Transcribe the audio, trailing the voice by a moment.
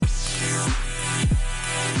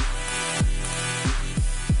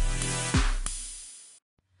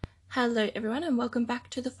Hello, everyone, and welcome back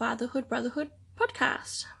to the Fatherhood Brotherhood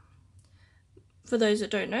podcast. For those that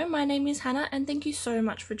don't know, my name is Hannah, and thank you so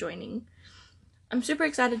much for joining. I'm super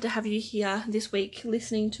excited to have you here this week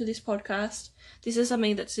listening to this podcast. This is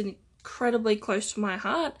something that's incredibly close to my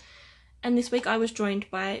heart, and this week I was joined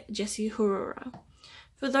by Jesse Haurua.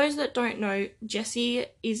 For those that don't know, Jesse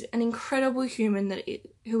is an incredible human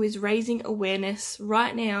who is raising awareness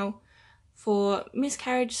right now for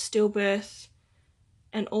miscarriage, stillbirth,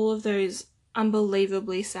 and all of those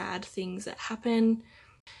unbelievably sad things that happen.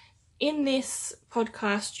 In this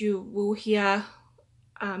podcast, you will hear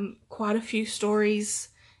quite a few stories,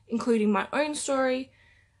 including my own story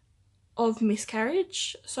of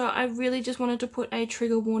miscarriage. So I really just wanted to put a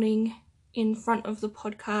trigger warning in front of the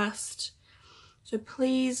podcast. So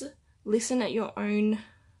please listen at your own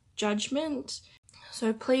judgment.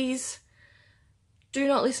 So please do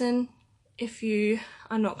not listen if you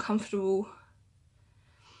are not comfortable.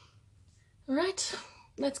 Alright,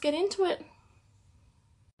 let's get into it.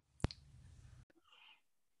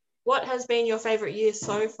 What has been your favourite year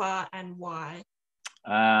so far and why?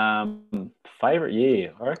 Favorite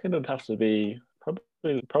year, I reckon it'd have to be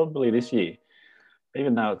probably this year,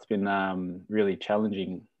 even though it's been really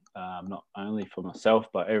challenging, not only for myself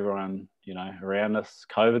but everyone around us,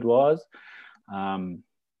 COVID wise.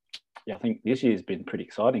 I think this year's been pretty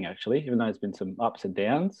exciting actually, even though there's been some ups and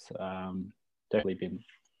downs. Definitely been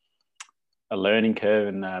a learning curve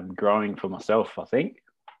and growing for myself, I think.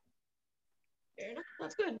 Fair enough,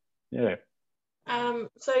 that's good. Yeah.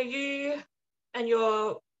 So you and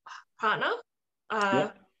your partner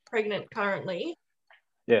are pregnant currently.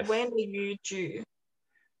 Yes. When are you due?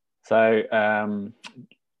 So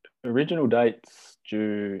original dates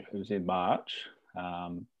due, it was in March,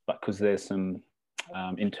 but because there's some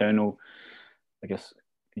internal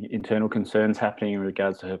concerns happening in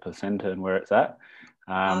regards to her placenta and where it's at.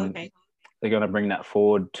 Okay. They're going to bring that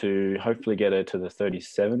forward to hopefully get her to the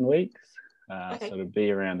 37 weeks. Okay. So it'll be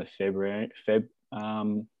around the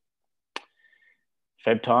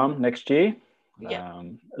Feb time next year. Yeah.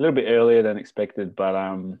 A little bit earlier than expected, but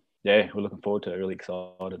we're looking forward to it. Really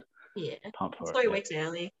excited. Yeah. Pumped for 3 it. weeks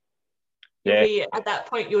early. Yeah. At that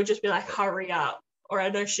point, you'll just be like, hurry up. Or I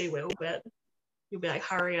know she will, but you'll be like,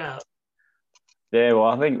 hurry up. Yeah, well,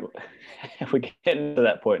 I think we're getting to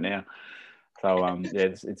that point now. So,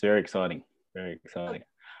 it's very exciting. Very exciting.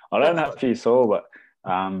 I don't know if you saw, but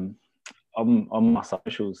on my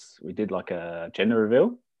socials, we did like a gender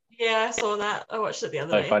reveal. Yeah, I saw that. I watched it the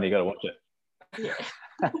other day. So funny, you got to watch it. Yeah.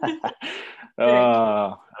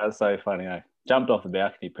 Oh, that's so funny. I jumped off the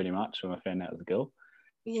balcony pretty much when I found out it was a girl.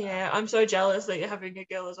 Yeah, I'm so jealous that you're having a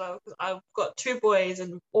girl as well, because I've got 2 boys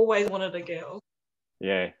and always wanted a girl.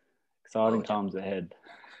 Yeah, exciting times ahead.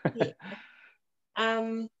 Yeah.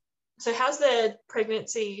 So how's the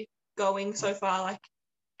pregnancy going so far? Like,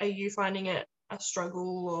 are you finding it a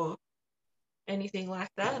struggle or anything like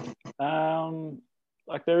that?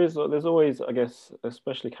 Like there's always, I guess,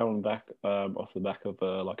 especially coming back off the back of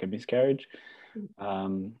like a miscarriage. I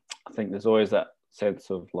think there's always that sense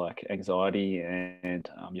of like anxiety and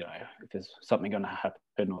if there's something going to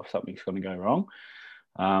happen or if something's going to go wrong.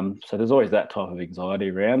 So there's always that type of anxiety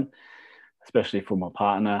around, especially for my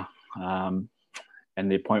partner. And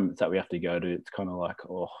the appointments that we have to go to, it's kind of like,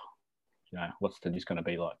 what's the news going to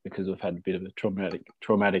be like? Because we've had a bit of a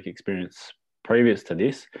traumatic experience previous to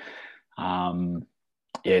this.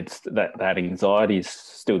 It's that anxiety is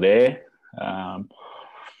still there.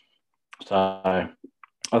 So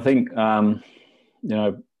I think, from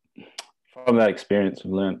that experience,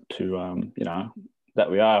 we've learned to, that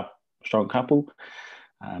we are a strong couple.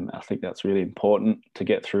 I think that's really important to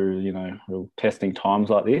get through, real testing times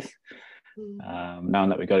like this. Knowing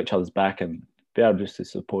that we got each other's back and be able just to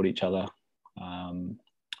support each other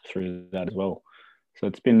through that as well. So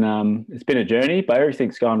it's been a journey, but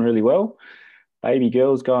everything's going really well. Baby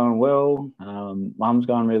girl's going well. Mum's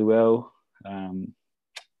going really well.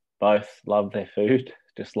 Both love their food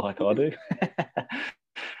just like I do.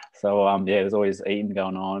 So there's always eating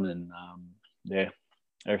going on, and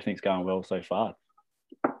everything's going well so far.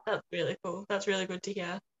 That's really cool. That's really good to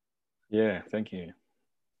hear. Yeah, thank you.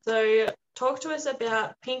 So talk to us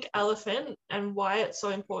about Pink Elephant and why it's so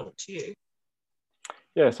important to you.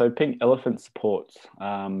 Yeah, so Pink Elephant Supports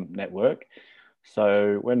Network.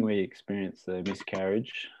 So when we experienced the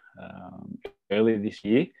miscarriage earlier this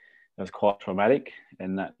year, it was quite traumatic,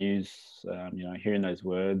 and that news, hearing those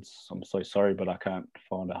words, I'm so sorry, but I can't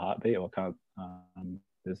find a heartbeat, or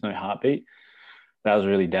there's no heartbeat. That was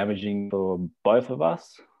really damaging for both of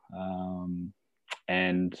us.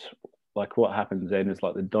 And like what happens then is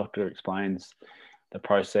like the doctor explains the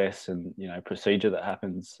process and procedure that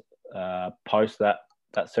happens post that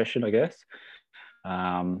session, I guess.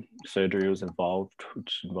 Surgery was involved,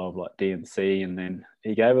 which involved like D&C, and then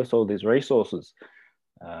he gave us all these resources,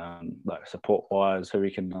 like support wise, who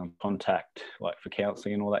we can contact, like for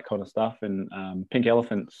counselling and all that kind of stuff, and Pink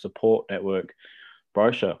Elephant Support Network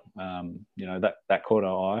brochure. That caught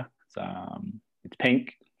our eye. It's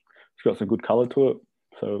pink. It's got some good colour to it.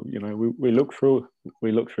 So we looked through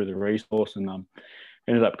the resource and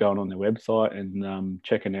ended up going on their website and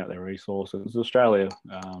checking out their resources. It's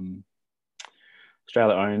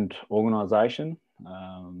Australia-owned organisation,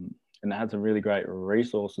 and it had some really great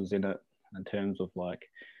resources in it in terms of like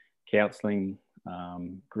counselling,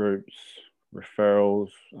 groups, referrals,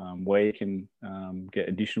 where you can get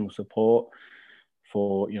additional support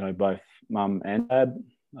for both mum and dad.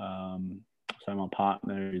 So my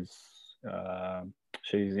partner is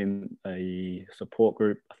she's in a support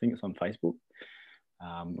group. I think it's on Facebook,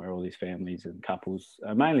 where all these families and couples,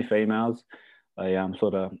 mainly females, they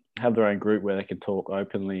sort of have their own group where they can talk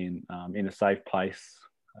openly and in a safe place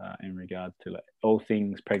in regards to like all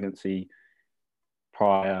things pregnancy,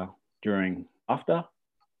 prior, during, after,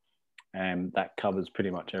 and that covers pretty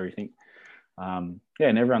much everything. And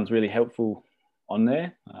everyone's really helpful on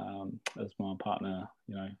there, as my partner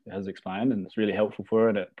has explained, and it's really helpful for her,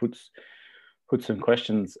 and it puts some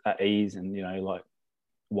questions at ease, and like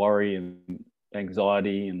worry and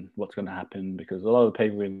anxiety and what's going to happen, because a lot of the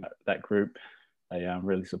people in that group, they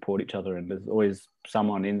really support each other, and there's always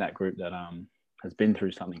someone in that group that has been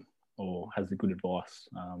through something or has the good advice,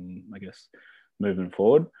 I guess, moving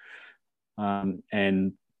forward.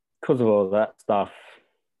 And because of all that stuff,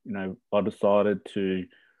 I decided to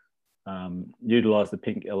utilise the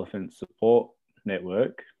Pink Elephant Support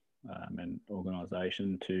Network and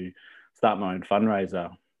organisation to start my own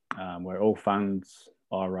fundraiser, where all funds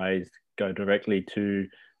I raised go directly to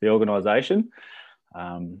the organisation.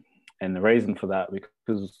 And the reason for that,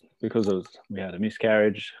 because we had a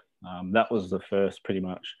miscarriage, that was the first pretty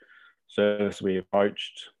much service we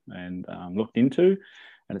approached and looked into,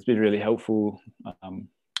 and it's been really helpful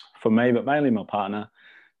for me, but mainly my partner,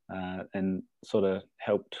 and sort of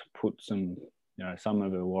helped put some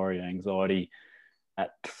of her worry and anxiety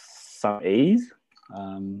at some ease.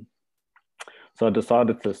 So I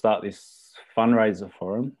decided to start this fundraiser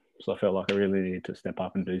for him. So I felt like I really needed to step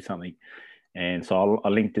up and do something. And so I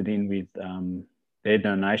linked it in with their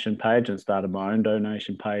donation page and started my own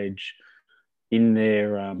donation page in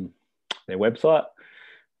their website.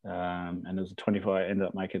 And it was I ended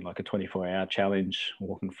up making like a 24-hour challenge,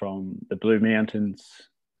 walking from the Blue Mountains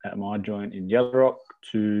at my joint in Yellow Rock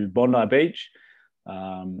to Bondi Beach,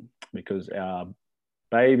 because our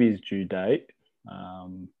baby's due date,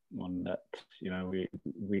 on that, we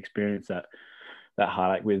experienced that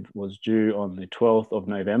heartache with, was due on the 12th of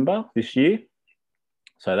November this year.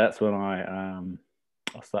 So that's when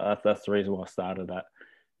that's the reason why I started that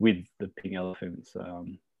with the Pink Elephants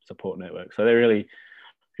Support Network. So they're really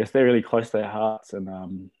close to their hearts,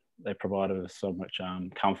 and they provided us so much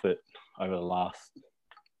comfort over the last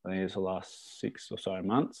 6 or so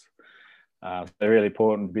months. They're a really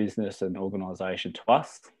important business and organisation to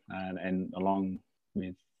us, and along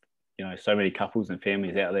with so many couples and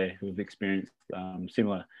families out there who have experienced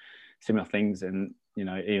similar things, and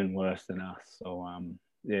even worse than us. So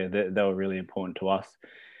they were really important to us.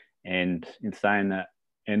 And in saying that,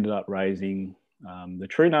 ended up raising the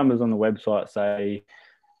true numbers on the website say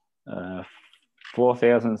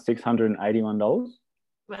 $4,681.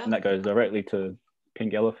 Wow. And that goes directly to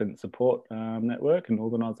Pink Elephant Support Network and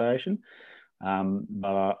organisation.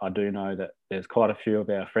 But I do know that there's quite a few of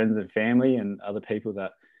our friends and family and other people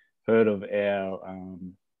that heard of our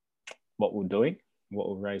what we're doing, what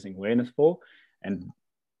we're raising awareness for, and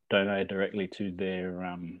donated directly to their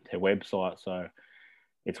website. So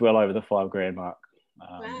it's well over the $5,000 mark.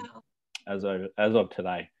 Wow. As of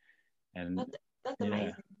today. And that's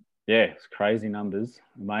amazing. Yeah, it's crazy numbers,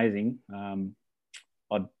 amazing. I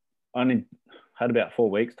only had about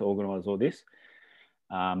 4 weeks to organise all this,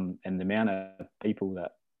 and the amount of people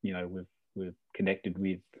that we've connected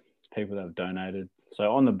with, people that have donated.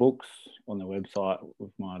 So on the books, on the website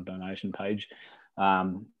with my donation page,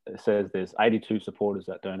 it says there's 82 supporters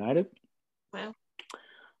that donated. Wow.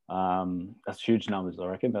 That's huge numbers, I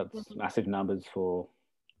reckon. That's massive numbers for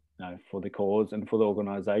the cause and for the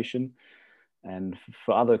organisation, and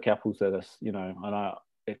for other couples that are, I know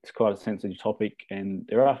it's quite a sensitive topic, and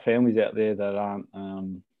there are families out there that aren't,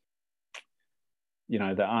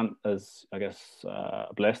 that aren't as, I guess,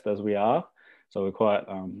 blessed as we are. So we're quite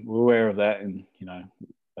we're aware of that, and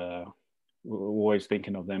we're always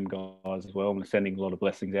thinking of them guys as well, and sending a lot of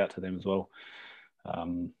blessings out to them as well.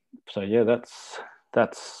 So yeah, that's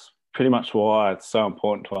pretty much why it's so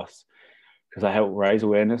important to us, because they help raise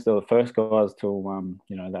awareness. They're the first guys to,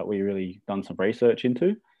 that we really done some research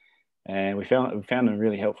into, and we found them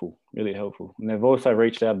really helpful, really helpful. And they've also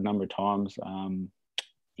reached out a number of times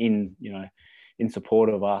in support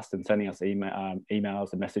of us and sending us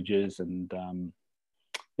emails and messages and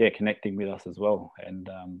connecting with us as well. And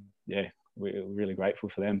we're really grateful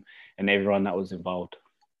for them and everyone that was involved.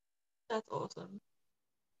 That's awesome.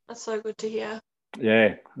 That's so good to hear.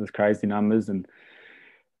 Yeah, there's crazy numbers, and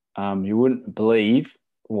you wouldn't believe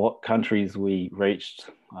what countries we reached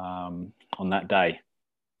on that day.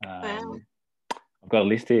 Wow. I've got a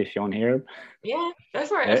list here if you want to hear them. Yeah, go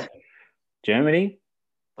for it. Yeah. Germany.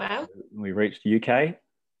 Wow. We reached UK.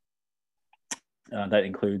 That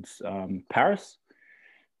includes Paris.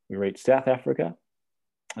 We reached South Africa.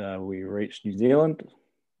 We reached New Zealand.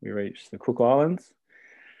 We reached the Cook Islands.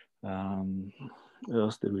 Where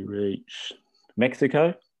else did we reach?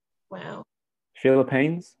 Mexico. Wow.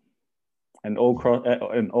 Philippines, and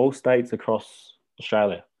all states across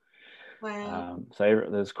Australia. Wow. So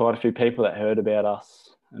there's quite a few people that heard about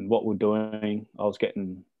us and what we're doing. I was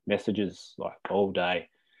getting messages like all day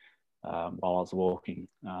while I was walking,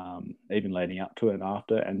 even leading up to it and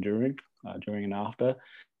after and during and after,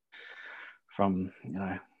 from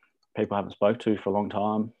people I haven't spoke to for a long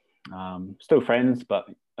time. Still friends, but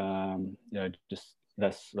just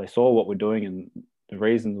they saw what we're doing and the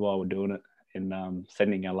reasons why we're doing it, and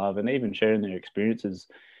sending our love and even sharing their experiences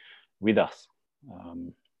with us.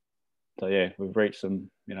 So yeah, we've reached some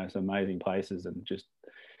amazing places, and just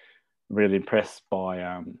really impressed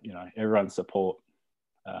by everyone's support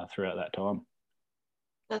throughout that time.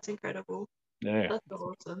 That's incredible. Yeah, that's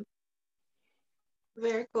awesome.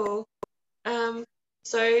 Very cool.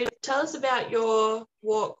 So tell us about your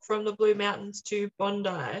walk from the Blue Mountains to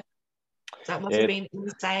Bondi. That must have been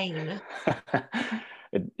insane.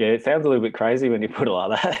 It sounds a little bit crazy when you put it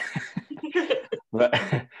like that. But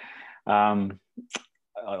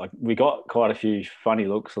we got quite a few funny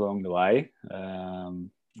looks along the way.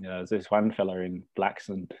 There's this one fella in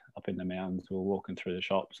Blacksand up in the mountains. We were walking through the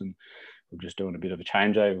shops and we were just doing a bit of a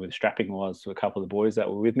changeover with strapping wires to a couple of the boys that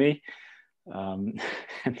were with me. And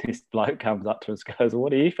this bloke comes up to us and goes,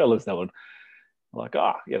 "What are you fellas doing?" I'm like,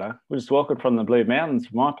 we're just walking from the Blue Mountains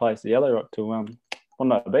from my place, the Yellow Rock, to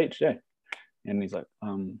Bondi Beach, yeah. And he's like,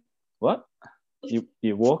 what?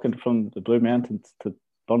 You're walking from the Blue Mountains to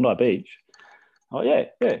Bondi Beach? Oh, yeah,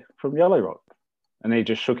 from Yellow Rock. And he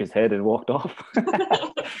just shook his head and walked off.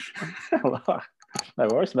 No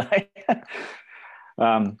worries, mate.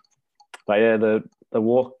 But yeah, the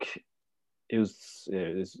walk, it was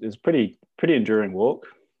pretty enduring walk.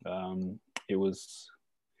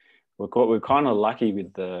 We're kind of lucky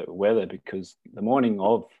with the weather, because the morning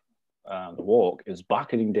of the walk, it was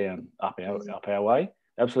bucketing down up our way,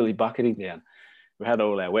 absolutely bucketing down. We had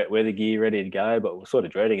all our wet weather gear ready to go, but we're sort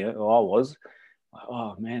of dreading it. Well, I was like,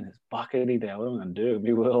 oh man, it's bucketing down. What am I going to do?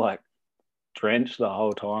 We were like drenched the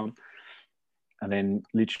whole time. And then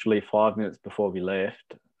literally 5 minutes before we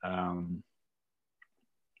left,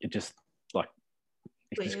 it just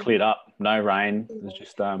cleared up. No rain. It was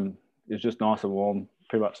just nice and warm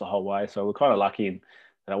pretty much the whole way. So we're kind of lucky in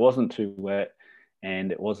that it wasn't too wet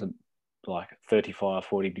and it wasn't like 35,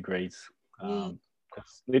 40 degrees.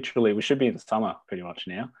 Because literally we should be in summer pretty much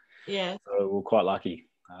now. Yeah. So we're quite lucky.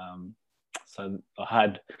 So I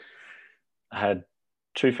had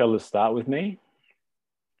two fellas start with me.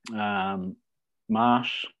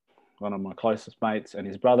 Marsh, one of my closest mates, and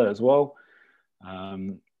his brother as well.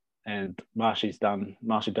 And Marshy'd done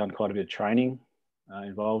quite a bit of training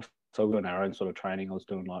involved. So we're doing our own sort of training. I was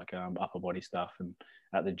doing like upper body stuff and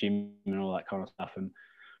at the gym and all that kind of stuff, and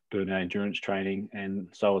doing our endurance training. And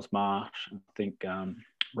so was Marsh. I think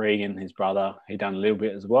Regan, his brother, he done a little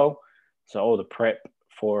bit as well. So all the prep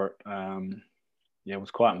for it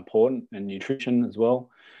was quite important, and nutrition as well.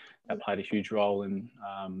 That played a huge role in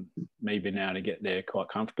me being able to get there quite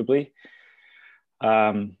comfortably.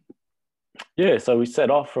 So we set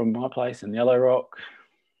off from my place in Yellow Rock,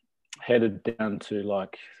 headed down through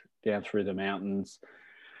the mountains.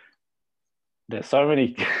 There's so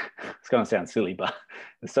many, it's going to sound silly, but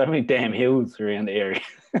there's so many damn hills around the area,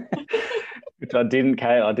 which I didn't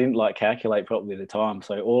calculate properly at the time.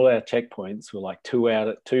 So all our checkpoints were like 2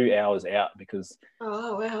 hours out, because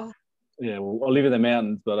oh wow, yeah, well, I live in the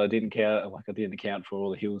mountains, but I didn't account for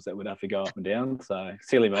all the hills that would have to go up and down. So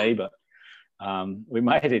silly me, but we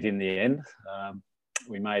made it in the end.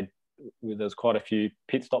 There was quite a few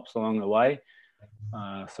pit stops along the way.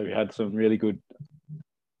 So we had some really good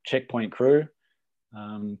checkpoint crew,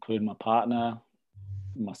 including my partner,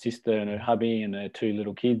 my sister and her hubby and their two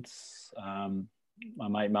little kids. my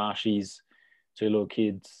mate Marshy's 2 little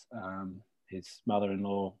kids, his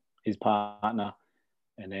mother-in-law, his partner,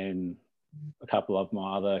 and then a couple of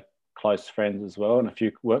my other close friends as well, and a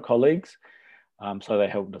few work colleagues. So they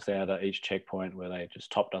helped us out at each checkpoint, where they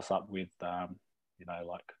just topped us up with,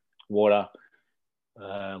 like water,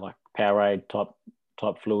 like Powerade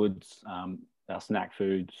type fluids, our snack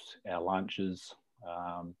foods, our lunches,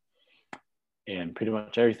 and pretty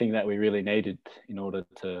much everything that we really needed in order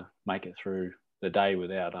to make it through the day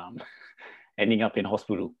without ending up in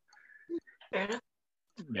hospital. Fair enough.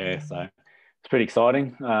 Yeah, so it's pretty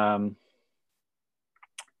exciting.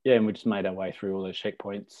 And we just made our way through all those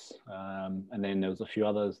checkpoints. And then there was a few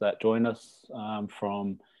others that joined us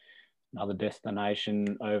from another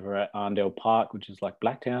destination over at Arndale Park, which is like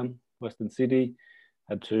Blacktown, Western Sydney.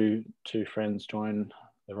 Had two friends join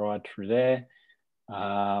the ride through there.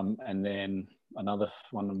 And then another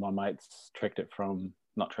one of my mates he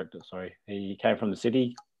came from the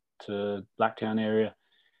city to Blacktown area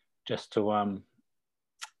just to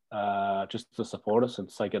support us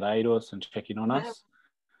and say good day to us and check in on us.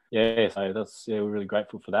 Yeah, so we're really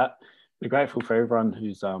grateful for that. We're grateful for everyone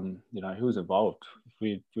who's who was involved. If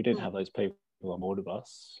we didn't have those people on board with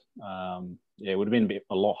us, it would have been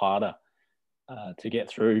a lot harder to get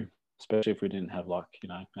through, especially if we didn't have our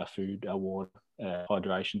food, our water,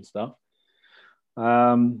 hydration stuff.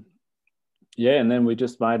 And then we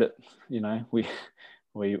just made it. We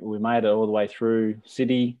made it all the way through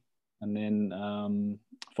city, and then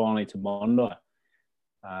finally to Bondi.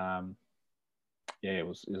 It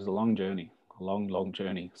was a long journey, a long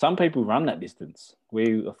journey. Some people run that distance.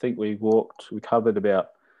 I think we covered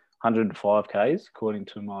about 105 k's according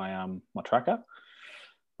to my my tracker,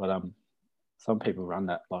 but some people run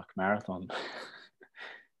that like marathon.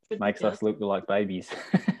 Makes us look like babies.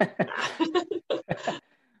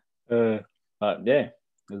 But yeah, it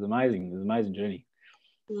was amazing. It was an amazing journey.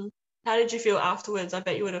 How did you feel afterwards? I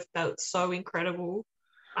bet you would have felt so incredible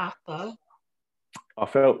after. I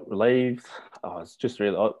felt relieved. It's just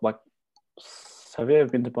really like. Have you ever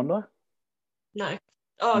been to Bondi? No.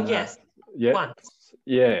 Oh, no. Yes. Yeah. Once.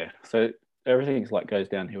 Yeah. So everything's like goes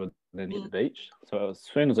downhill and then hit the beach. So as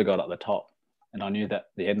soon as I got up the top, and I knew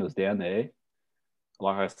that the end was down there,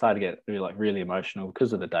 like I started to get really emotional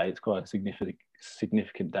because of the day. It's quite a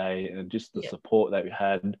significant day, and just the support that we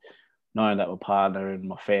had, knowing that my partner and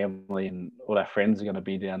my family and all our friends are going to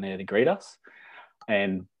be down there to greet us,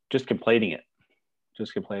 and just completing it.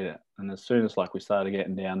 And as soon as we started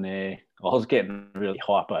getting down there, I was getting really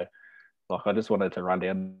hypo. Like I just wanted to run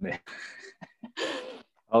down there.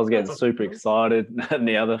 I was getting super excited. And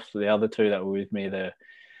the other two that were with me, they're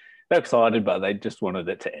excited, but they just wanted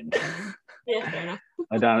it to end. Yeah, fair enough.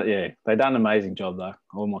 They done an amazing job though.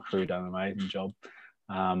 All my crew done an amazing job.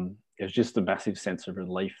 It was just a massive sense of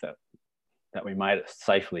relief that we made it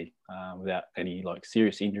safely without any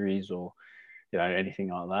serious injuries or anything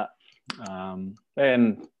like that.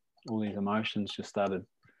 And all these emotions just started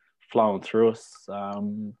flowing through us.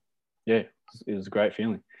 It was a great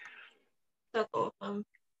feeling. That's awesome.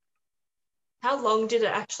 How long did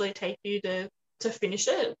it actually take you to finish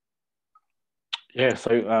it? Yeah,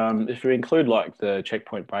 so if we include the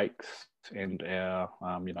checkpoint breaks and our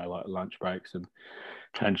lunch breaks and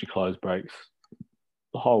change your clothes breaks,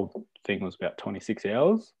 the whole thing was about 26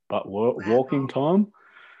 hours. But walking time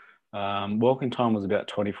was about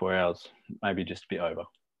 24 hours, maybe just a bit over.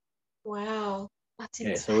 Wow, that's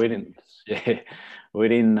insane. Yeah, so we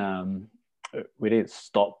didn't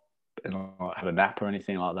stop and have a nap or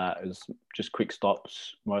anything like that. It was just quick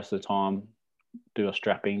stops most of the time. Do a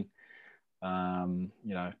strapping.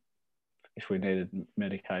 If we needed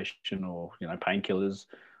medication or painkillers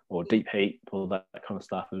or deep heat, all that kind of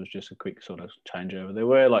stuff, it was just a quick sort of changeover. There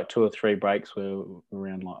were 2 or 3 breaks where we were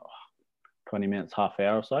around 20 minutes, half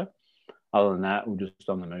hour or so. Other than that, we're just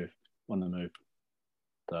on the move.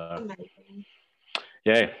 So, amazing.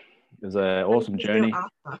 Yeah, it was an awesome journey.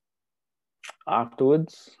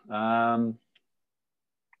 Afterwards, I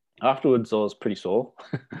was pretty sore.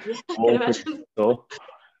 Yeah, I can imagine. Sore.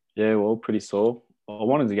 Yeah, we're all pretty sore. I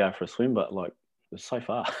wanted to go for a swim, but it was so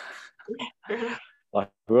far. Yeah.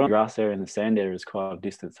 We're on the grass area and the sand area is quite a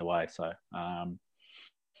distance away. So, I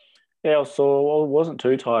was sore. I wasn't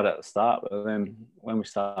too tired at the start, but then when we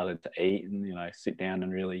started to eat and sit down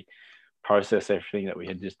and really process everything that we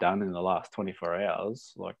had just done in the last 24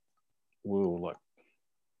 hours, we were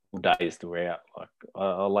dazed. We're out.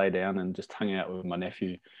 I lay down and just hung out with my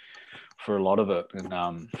nephew for a lot of it,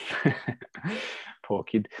 and poor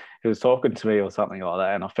kid, he was talking to me or something like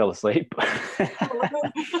that, and I fell asleep.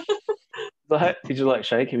 He's just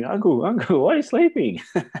shaking me, uncle, why are you sleeping?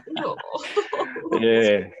 No.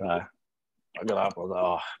 Yeah, so I got up. I was like,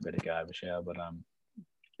 oh, better go have a shower. But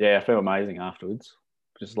yeah, I felt amazing afterwards.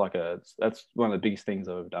 Just like that's one of the biggest things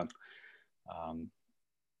I've ever done.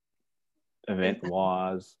 Event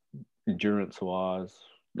wise, endurance wise,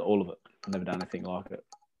 all of it. I've never done anything like it.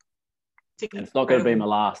 And it's not going to be my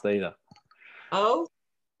last either. Oh,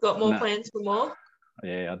 got more plans for more?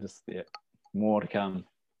 Yeah, more to come.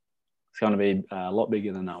 It's going to be a lot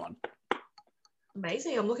bigger than that one.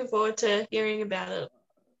 Amazing. I'm looking forward to hearing about it.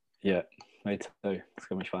 Yeah, me too. It's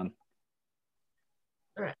going to be fun.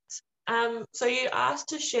 All right. So you asked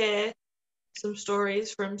to share some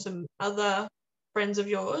stories from some other friends of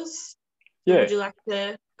yours. Yeah. Would you like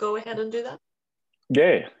to go ahead and do that?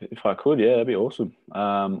 Yeah, if I could, yeah, that'd be awesome.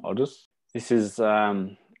 This is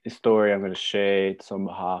a story I'm going to share. It's on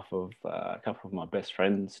behalf of a couple of my best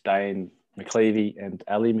friends, Dane McLeavy and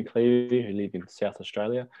Ali McLeavy, who live in South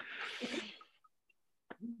Australia.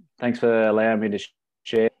 Thanks for allowing me to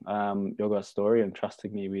share your guys' story and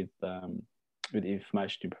trusting me with the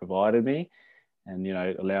information you provided me, and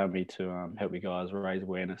allowing me to help you guys raise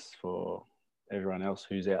awareness for everyone else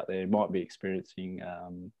who's out there might be experiencing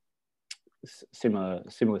similar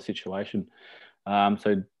situation.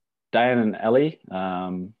 So Dan and Ali,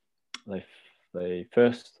 they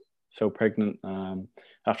first fell pregnant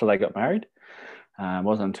after they got married. It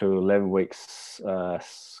wasn't until 11 weeks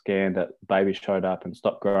scan that baby showed up and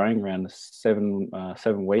stopped growing around the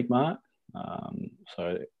 7-week mark.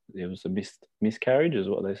 So it was a miscarriage, is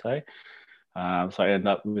what they say. So I ended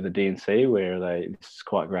up with a D&C where this is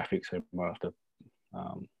quite graphic, so I might have to.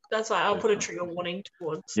 That's why I'll put a trigger warning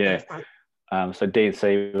towards the front. So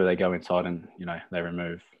D&C, where they go inside and they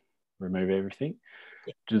remove everything.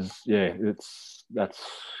 Yeah.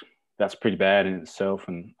 That's pretty bad in itself,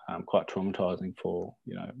 and quite traumatizing for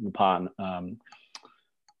the partner,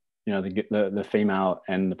 the female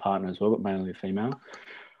and the partner as well, but mainly the female.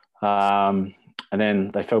 And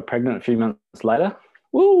then they fell pregnant a few months later.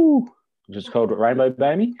 Woo! Which is called rainbow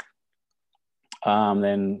baby.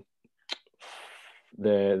 Then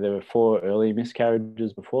there were 4 early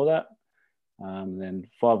miscarriages before that. Then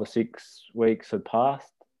 5 or 6 weeks had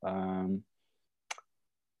passed. And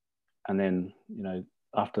then,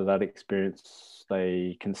 after that experience,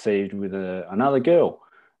 they conceived with another girl,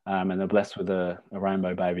 and they're blessed with a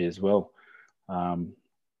rainbow baby as well.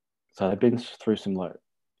 So they've been through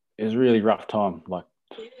it was a really rough time.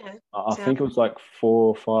 I think it was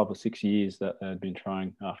 4, 5 or 6 years that they'd been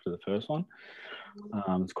trying after the first one.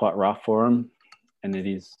 It's quite rough for them, and it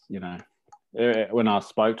is, when I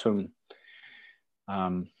spoke to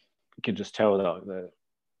them, you could just tell that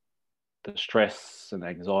the stress and the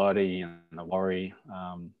anxiety and the worry,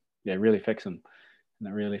 it really affects them, and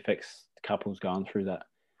it really affects couples going through that.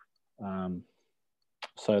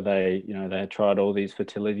 So they had tried all these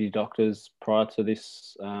fertility doctors prior to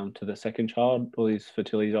this, to the second child, all these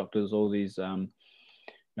fertility doctors, all these,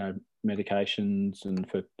 medications and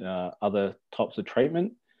for other types of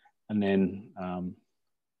treatment. And then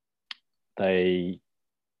they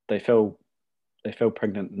fell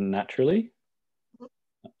pregnant naturally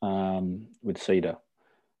with Cedar,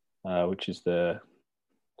 which is the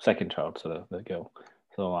second child, so the girl.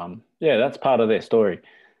 So that's part of their story,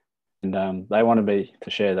 and they wanted me to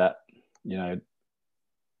share that.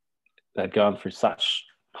 They'd gone through such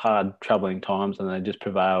hard, troubling times, and they just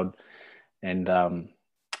prevailed, and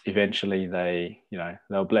eventually they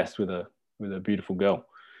were blessed with a beautiful girl,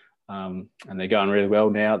 and they're going really well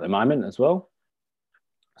now at the moment as well.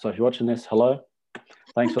 So if you're watching this, hello,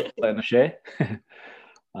 thanks for letting us share.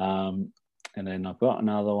 And then I've got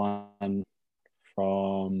another one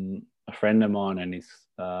from a friend of mine and his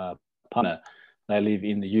partner. They live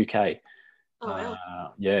in the UK. Oh,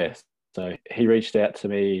 wow. Yes. So he reached out to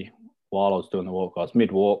me while I was doing the walk. I was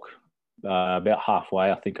mid-walk, about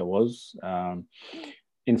halfway, I think I was,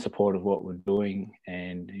 in support of what we're doing.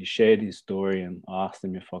 And he shared his story, and I asked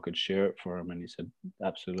him if I could share it for him. And he said,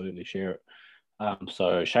 absolutely, share it.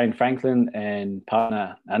 So Shane Franklin and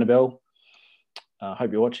partner Annabelle, I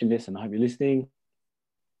hope you're watching this and I hope you're listening.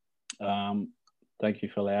 Thank you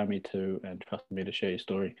for allowing me to and trusting me to share your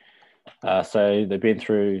story. So they've been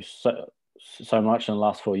through so much in the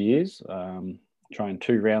last 4 years, trying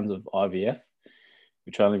 2 rounds of IVF,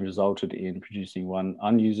 which only resulted in producing 1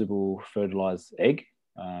 unusable fertilized egg,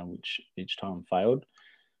 which each time failed.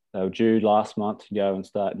 They were due last month to go and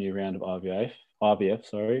start a new round of IVF,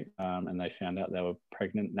 and they found out they were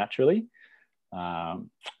pregnant naturally. And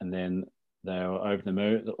then they were over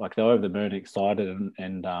the moon, excited,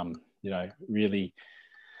 and really,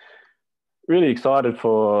 really excited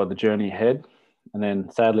for the journey ahead. And then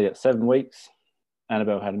sadly at 7 weeks,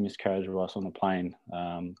 Annabelle had a miscarriage of us on a plane,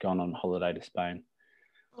 going on holiday to Spain.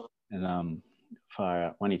 And far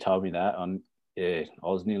out. When he told me that, I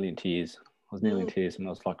was nearly in tears. I was nearly in tears, and I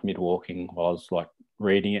was like mid-walking while I was like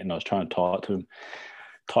reading it, and I was trying to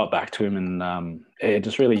tie it back to him, and it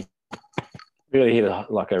just really hit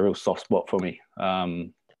like a real soft spot for me.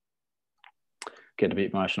 Getting a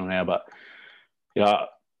bit emotional now, but yeah,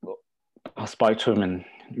 I spoke to him and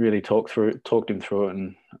really talked him through it,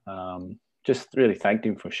 and just really thanked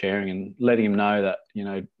him for sharing and letting him know that, you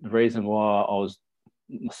know, the reason why I was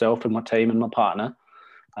myself and my team and my partner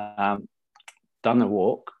done the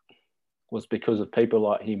walk was because of people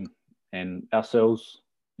like him and ourselves.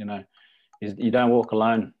 You know, you don't walk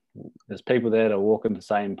alone. There's people there that are walking the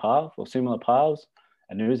same path or similar paths,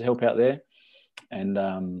 and there is help out there.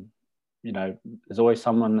 And you know, there's always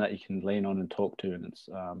someone that you can lean on and talk to. And it's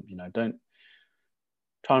you know, don't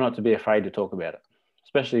try not to be afraid to talk about it,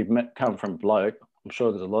 especially coming from a bloke. I'm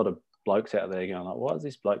sure there's a lot of blokes out there going like, why is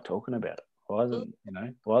this bloke talking about it? Why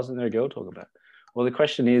isn't there a girl talking about it? Well, the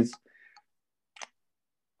question is,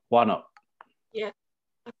 why not? Yeah,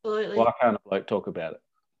 absolutely. Why can't a bloke talk about it?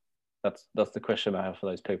 That's the question I have for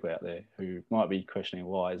those people out there who might be questioning,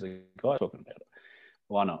 why is a guy talking about it?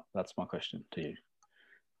 Why not? That's my question to you.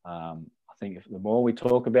 I think the more we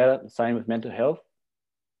talk about it, the same with mental health,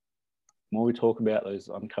 the more we talk about those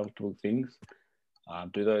uncomfortable things,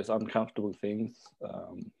 do those uncomfortable things,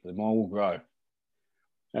 the more we'll grow.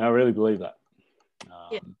 And I really believe that.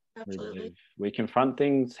 Yeah, absolutely. We confront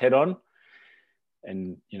things head on,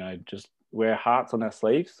 and, you know, just wear hearts on our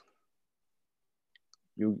sleeves.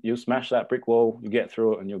 You'll smash that brick wall, you get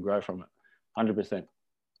through it, and you'll grow from it. 100%.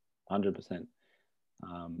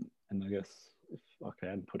 And I guess if I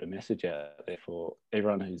can put a message out there for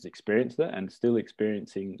everyone who's experienced it and still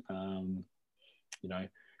experiencing, you know,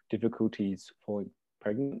 difficulties falling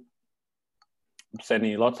pregnant, I'm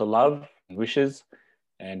sending you lots of love and wishes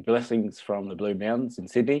and blessings from the Blue Mountains in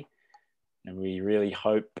Sydney. And we really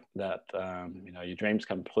hope that, you know, your dreams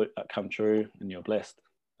come true and you're blessed.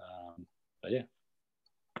 But yeah.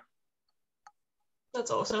 That's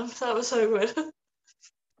awesome. That was so good.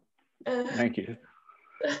 Thank you.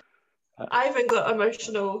 I even got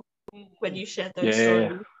emotional when you shared those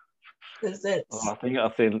stories. Because I think I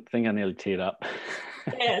nearly teared up.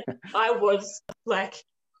 Yeah, I was like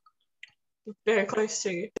very close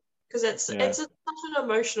to, because it's such an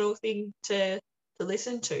emotional thing to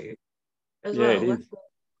listen to as well. It is.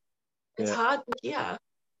 It's hard to hear.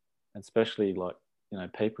 Especially like, you know,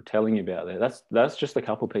 people telling you about that. That's just a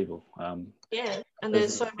couple people. And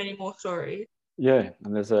there's so many more stories. Yeah,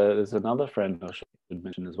 and there's another friend I should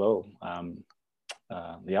mention as well,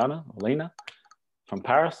 Lena from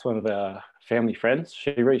Paris, one of our family friends.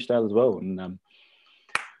 She reached out as well, and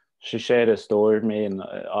she shared her story with me, and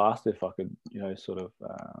I asked if I could, you know, sort of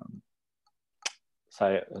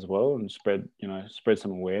say it as well and spread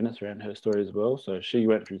some awareness around her story as well. So she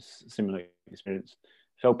went through similar experience,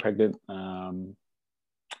 fell pregnant, and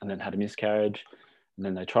then had a miscarriage, and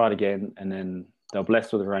then they tried again, and then they were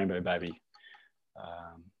blessed with a rainbow baby.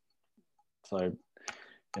 So,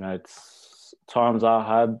 you know, times are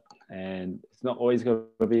hard, and it's not always going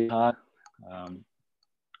to be hard. I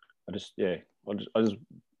just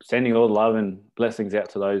sending all the love and blessings out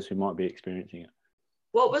to those who might be experiencing it.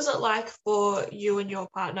 What was it like for you and your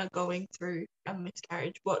partner going through a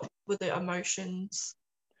miscarriage? What were the emotions?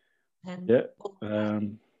 I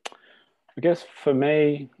guess for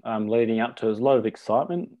me, leading up to, there's a lot of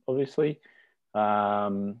excitement, obviously. A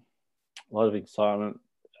lot of excitement.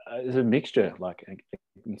 It's a mixture, like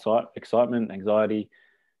excitement, anxiety.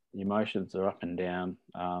 The emotions are up and down.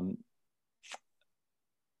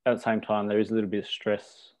 At the same time, there is a little bit of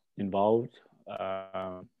stress involved,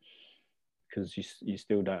 because you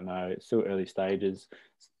still don't know. It's still early stages.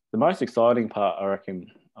 The most exciting part, I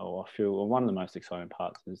reckon, one of the most exciting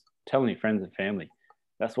parts is telling your friends and family.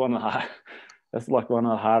 That's one of the that's like one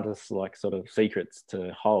of the hardest, like, sort of secrets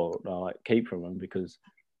to hold, like keep from them, because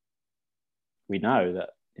we know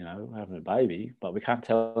that, you know, we're having a baby, but we can't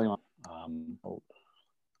tell anyone.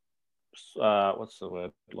 What's the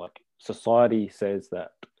word? Like, society says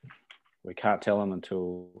that we can't tell them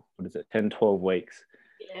until, 10, 12 weeks.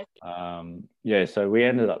 So we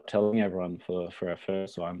ended up telling everyone for our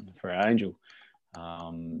first one, for our Angel,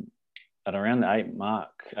 at around the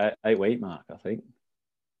 8-week mark, I think.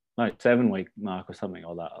 No, 7-week mark or something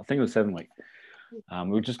like that. I think it was 7 week.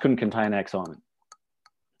 We just couldn't contain our excitement.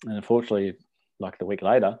 And unfortunately, like the week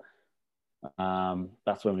later,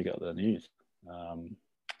 that's when we got the news.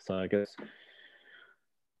 So I guess,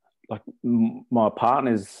 like, my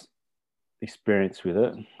partner's experience with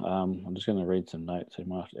it, I'm just going to read some notes, so I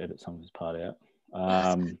might have to edit some of this part out.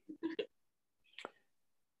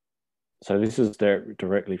 So this is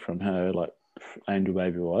directly from her. Like, Angel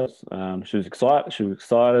baby was. She was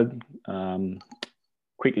excited.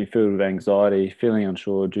 Quickly filled with anxiety, feeling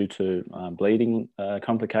unsure due to bleeding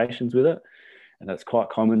complications with it, and that's quite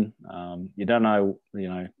common. You don't know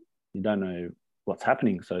what's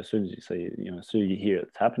happening. So as soon as you see, as soon as you hear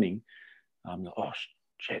it's happening, you're, oh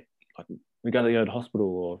shit, like we got to go to hospital,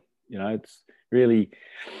 or it's really,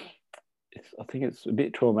 I think it's a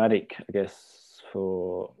bit traumatic, I guess,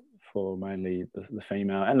 for mainly the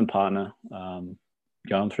female and the partner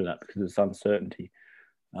going through that, because it's uncertainty.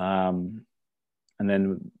 And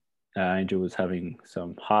then Angel was having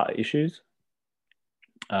some heart issues,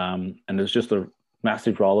 and it was just a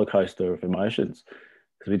massive roller coaster of emotions,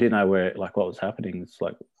 because we didn't know what was happening. It's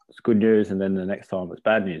like, it's good news, and then the next time it's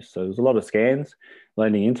bad news. So there was a lot of scans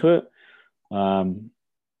leading into it.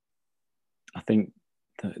 I think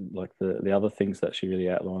the other things that she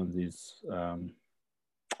really outlines is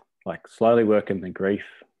like slowly working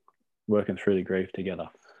through the grief together.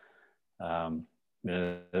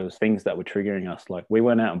 There was things that were triggering us. Like, we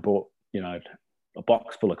went out and bought, a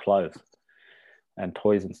box full of clothes and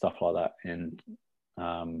toys and stuff like that. And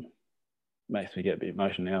makes me get a bit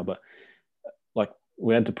emotional now, but like,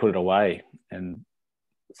 we had to put it away. And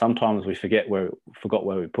sometimes we forgot where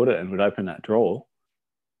we put it, and we'd open that drawer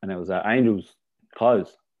and it was our Angel's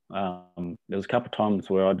clothes. There was a couple of times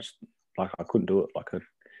where I just, I couldn't do it. It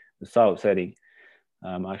was so upsetting.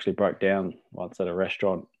 I actually broke down once at a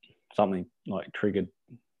restaurant. Something like triggered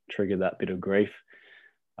that bit of grief,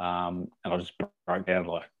 and I just broke down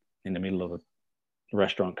in the middle of a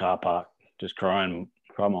restaurant car park, just crying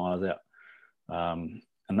my eyes out.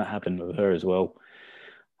 And that happened with her as well.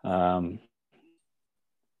 And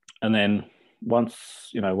then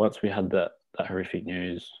once we had that horrific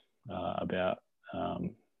news about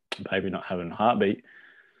baby not having a heartbeat,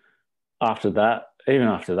 after that,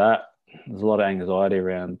 there's a lot of anxiety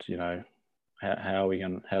around,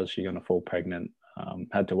 how's she going to fall pregnant?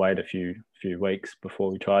 Had to wait a few weeks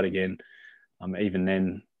before we tried again. Even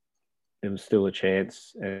then, there was still a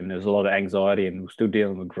chance, and there was a lot of anxiety, and we're still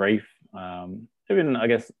dealing with grief. Even, I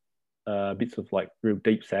guess, bits of real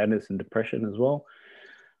deep sadness and depression as well.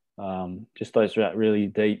 Just that really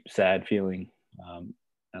deep, sad feeling,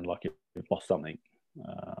 and like you've lost something.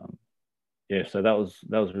 So that was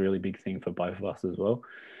a really big thing for both of us as well.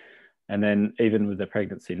 And then even with the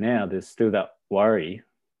pregnancy now, there's still that worry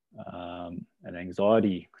and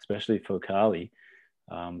anxiety, especially for Carly,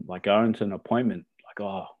 going to an appointment,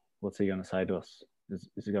 oh, what's he going to say to us?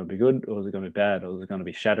 Is it going to be good, or is it going to be bad, or is it going to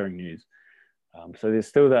be shattering news? So there's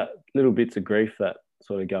still that little bits of grief that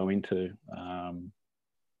sort of go into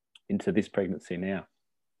this pregnancy now.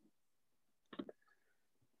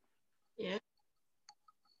 Yeah.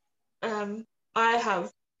 I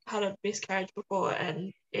have had a miscarriage before,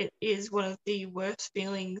 and it is one of the worst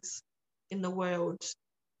feelings in the world.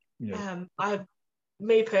 Yeah.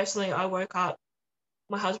 Me personally, I woke up,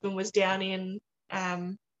 my husband was down in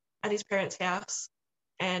at his parents' house,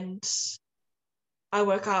 and I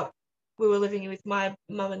woke up, we were living with my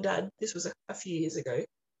mum and dad, this was a few years ago,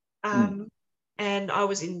 and I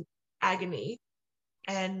was in agony,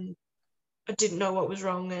 and I didn't know what was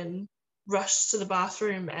wrong, and rushed to the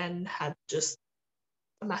bathroom and had just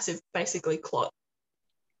a massive, basically, clot.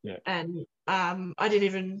 Yeah. And I didn't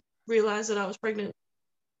even realise that I was pregnant,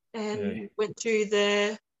 and went to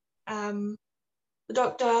the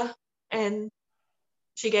doctor, and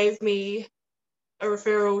she gave me a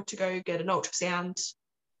referral to go get an ultrasound.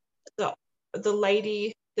 The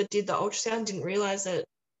lady that did the ultrasound didn't realise that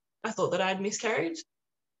I thought that I'd miscarried,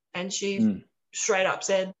 and she straight up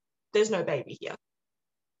said, "There's no baby here."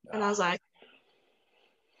 And I was like,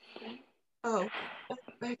 "Oh,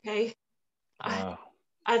 okay." Wow.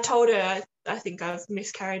 I told her I think I've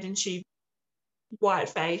miscarried, and she, white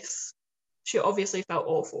face, she obviously felt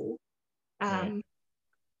awful. And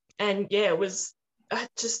it was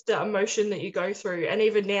just the emotion that you go through. And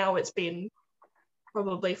even now, it's been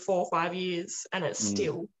probably 4 or 5 years, and it's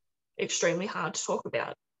still extremely hard to talk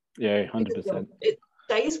about. Yeah, 100%. It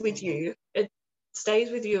stays with you. It stays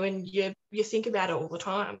with you, and you think about it all the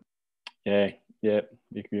time. Yeah, you're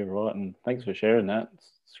right. And thanks for sharing that.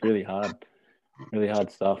 It's really hard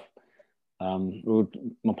stuff.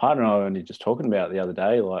 My partner and I were only just talking about it the other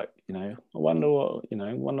day, I wonder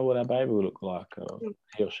what our baby will look like, or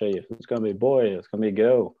he or she, if it's going to be a boy, if it's going to be a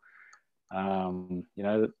girl.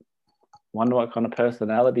 Wonder what kind of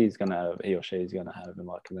personality he or she is going to have in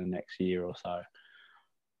the next year or so.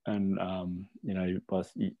 And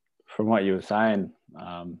from what you were saying,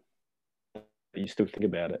 you still think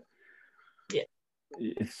about it. Yeah,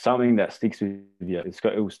 it's something that sticks with you. It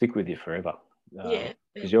will stick with you forever.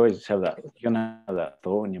 Because you always have that, you're gonna have that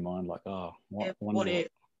thought in your mind, like, oh, what if?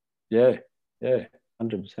 Yeah, 100%.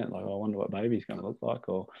 Like, I wonder what baby's going to look like,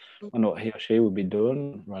 or I wonder what he or she would be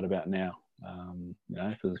doing right about now.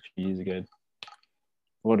 If it was a few years ago,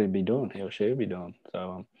 what would he be doing? He or she would be doing.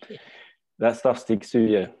 So that stuff sticks to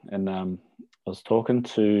you. And I was talking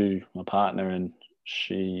to my partner, and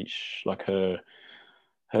she like her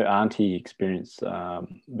auntie experienced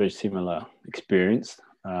very similar experience,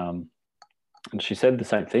 and she said the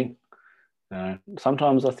same thing.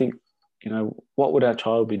 Sometimes I think, what would our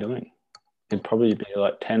child be doing? It'd probably be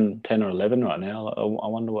like 10 or 11 right now. I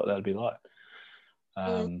wonder what that'd be like.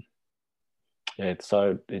 It's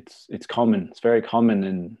common. It's very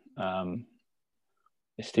common, and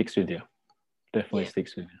it sticks with you. Definitely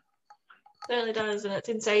sticks with you. It certainly does, and it's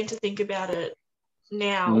insane to think about it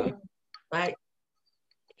now. Like,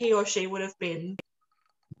 he or she would have been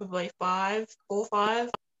probably 4 or 5.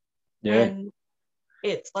 Yeah. And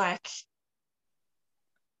it's like,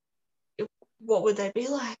 what would they be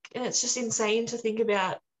like? And it's just insane to think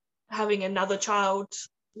about having another child.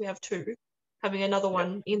 We have 2, having another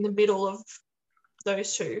one in the middle of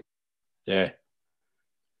those 2. Yeah.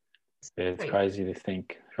 It's crazy to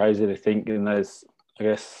think. And there's, I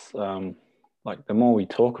guess, like the more we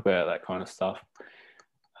talk about that kind of stuff,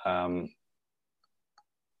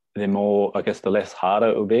 the more, I guess, the less harder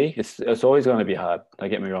it will be. It's always going to be hard. Don't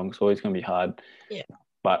get me wrong. It's always going to be hard. Yeah.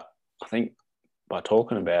 But I think by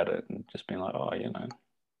talking about it and just being like, oh,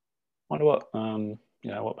 wonder what,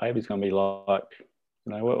 what baby's going to be like.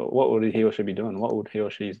 What would he or she be doing? What would he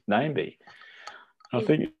or she's name be? I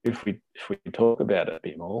think if we talk about it a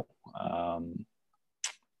bit more,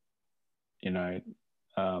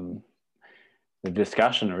 the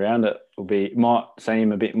discussion around it might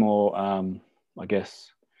seem a bit more, I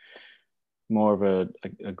guess, more of a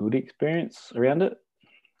good experience around it.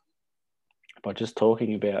 By just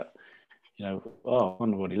talking about, I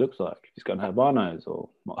wonder what he looks like. He's got albinos or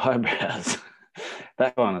eyebrows,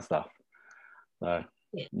 that kind of stuff. So,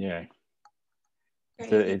 yeah.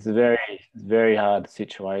 It's a very hard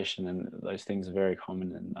situation, and those things are very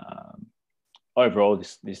common. And overall,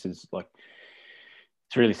 this is like,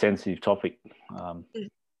 it's a really sensitive topic,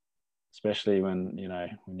 especially when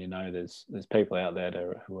there's people out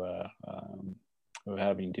there who are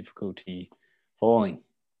having difficulty falling.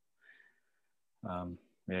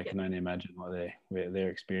 I can only imagine what they're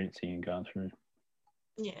experiencing and going through.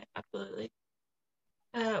 Yeah, absolutely.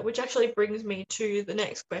 Which actually brings me to the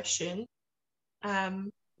next question.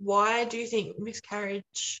 Why do you think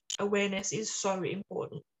miscarriage awareness is so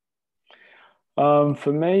important?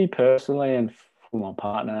 For me personally, and for my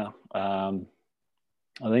partner,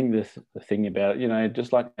 I think the thing about it,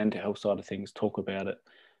 just like the mental health side of things, talk about it,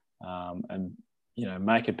 and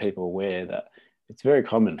making people aware that it's very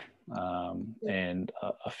common. And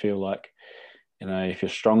I feel like, if you're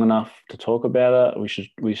strong enough to talk about it,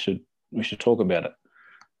 we should talk about it.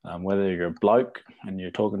 Whether you're a bloke and you're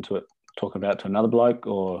talking about it to another bloke,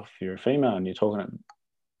 or if you're a female and you're talking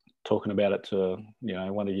about it to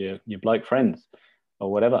one of your bloke friends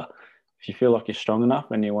or whatever. If you feel like you're strong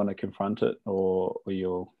enough and you want to confront it, or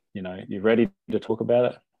you're ready to talk about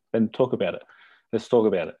it, then talk about it. Let's talk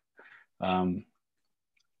about it. I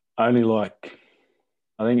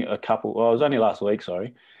think it was only last week,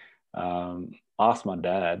 sorry. Asked my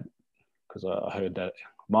dad, because I heard that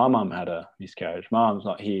my mum had a miscarriage. My mum's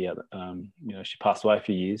not here. She passed away a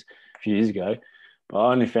few years ago, but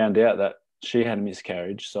I only found out that she had a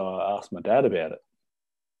miscarriage. So I asked my dad about it.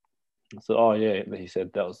 I said, oh yeah, he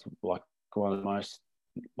said that was like one of the most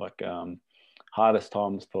hardest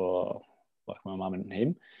times for like my mum and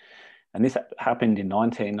him. And this happened in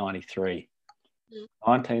 1993.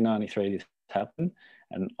 1993 this happened,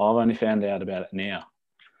 and I've only found out about it now.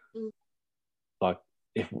 Like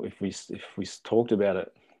if we talked about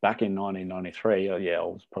it back in 1993, I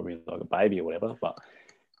was probably like a baby or whatever, but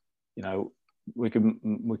we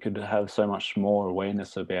could have so much more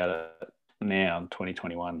awareness about it now in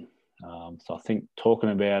 2021. So I think talking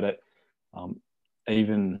about it,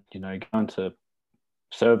 even going to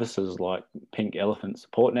services like Pink Elephant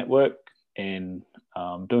Support Network, and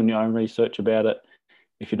doing your own research about it.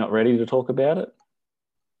 If you're not ready to talk about it,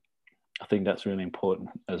 I think that's really important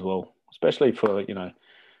as well, especially for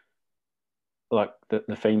like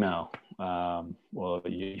the female, or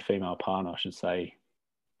your female partner, I should say,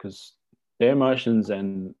 because their emotions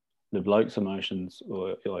and the bloke's emotions,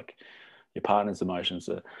 or like your partner's emotions,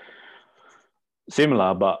 are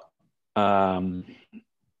similar, but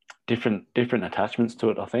different attachments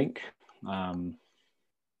to it, I think. And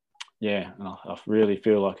I really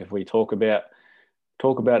feel like if we talk about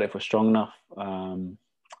it, if we're strong enough,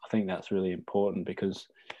 I think that's really important, because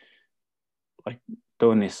like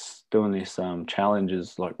doing this challenge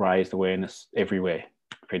is like raised awareness everywhere,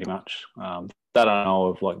 pretty much. That I know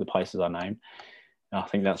of, like the places I named. And I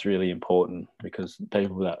think that's really important, because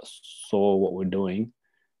people that saw what we're doing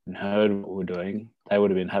and heard what we're doing, they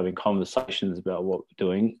would have been having conversations about what we're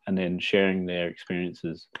doing and then sharing their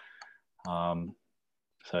experiences. So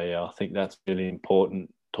yeah, I think that's really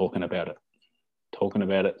important, talking about it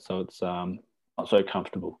so it's not so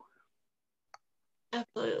comfortable.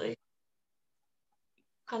 Absolutely.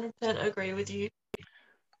 100% agree with you.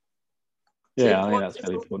 Yeah, I think that's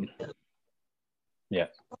really important. Yeah.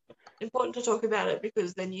 Important to talk about it,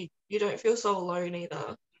 because then you don't feel so alone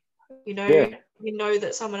either. You know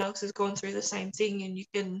that someone else has gone through the same thing, and you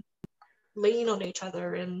can lean on each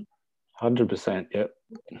other. And 100%, yep.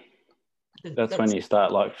 That's when you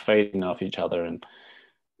start like feeding off each other, and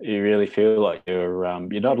you really feel like you're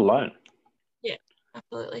not alone. Yeah,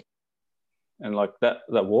 absolutely. And like that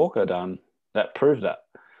walk I done, that proved that.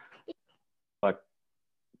 Like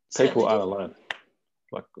people aren't alone.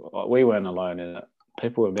 Like we weren't alone in it.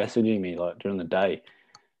 People were messaging me like during the day,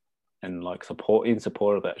 and like in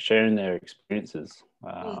support of that, sharing their experiences.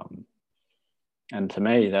 And to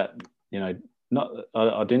me, that, you know,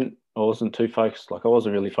 I wasn't too focused. Like I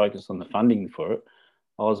wasn't really focused on the funding for it.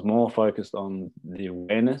 I was more focused on the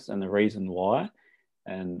awareness and the reason why,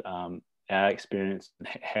 and our experience and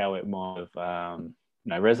how it might have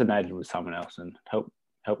resonated with someone else, and help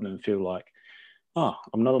them feel like, oh,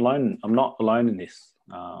 I'm not alone. I'm not alone in this.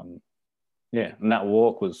 And that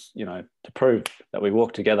walk was, to prove that we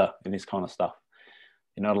walk together in this kind of stuff.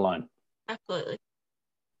 You're not alone. Absolutely.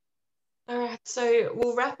 All right, so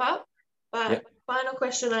we'll wrap up. But Final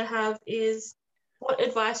question I have is, what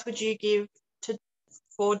advice would you give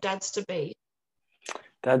for dads to be?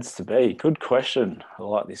 Dads to be. Good question. I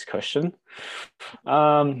like this question.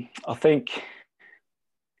 I think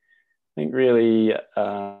really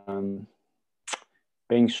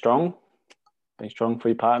being strong for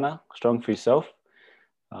your partner, strong for yourself,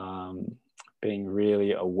 being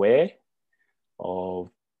really aware of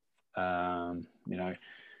your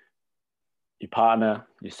partner,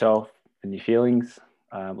 yourself, and your feelings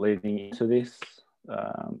leading into this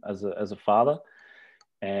as a father.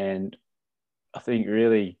 And I think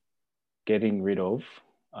really getting rid of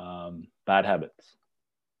bad habits.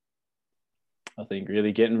 I think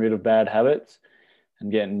really getting rid of bad habits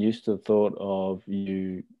and getting used to the thought of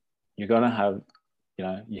you're gonna have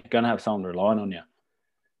someone relying on you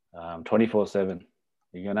 24/7.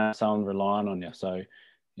 You're gonna have someone relying on you. So,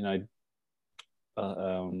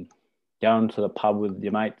 going to the pub with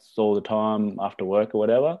your mates all the time after work or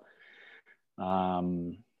whatever,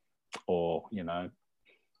 or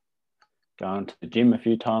going to the gym a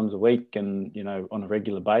few times a week and on a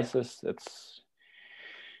regular basis, it's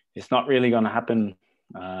not really going to happen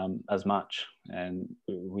as much. And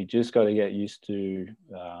we just got to get used to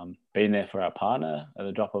being there for our partner at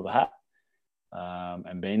the drop of a hat,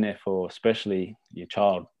 and being there for especially your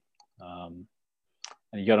child. And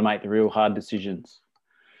you got to make the real hard decisions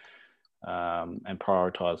and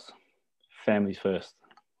prioritize. Family first.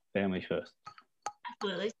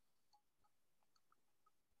 Absolutely.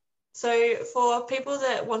 So for people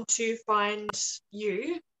that want to find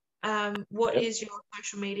you, what is your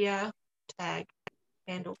social media tag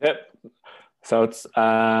handle? Yep. So it's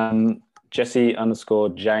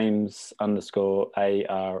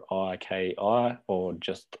Jesse_James_ARIKI, or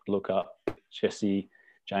just look up Jesse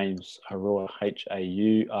James Haurua,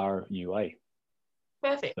 Haurua.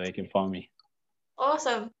 Perfect. So you can find me.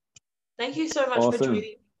 Awesome. Thank you so much for joining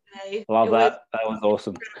me today. Love that. That was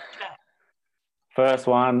awesome. First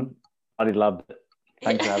one, I loved it.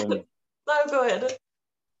 Thanks for having me. So good.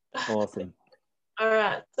 Awesome. All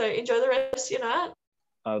right. So enjoy the rest of your night.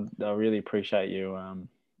 I really appreciate you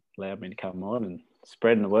allowing me to come on and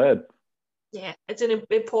spreading the word. Yeah, it's an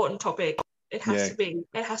important topic. It has to be.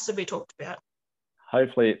 It has to be talked about.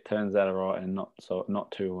 Hopefully, it turns out all right and not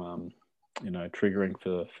too triggering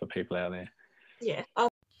for people out there. Yeah.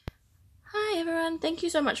 Hi everyone. Thank you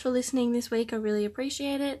so much for listening this week. I really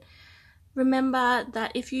appreciate it. Remember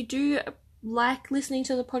that if you do like listening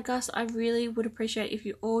to the podcast, I really would appreciate if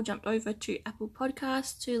you all jumped over to Apple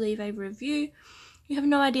Podcasts to leave a review. You have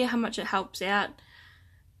no idea how much it helps out.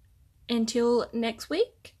 Until next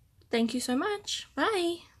week, thank you so much.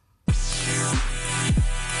 Bye.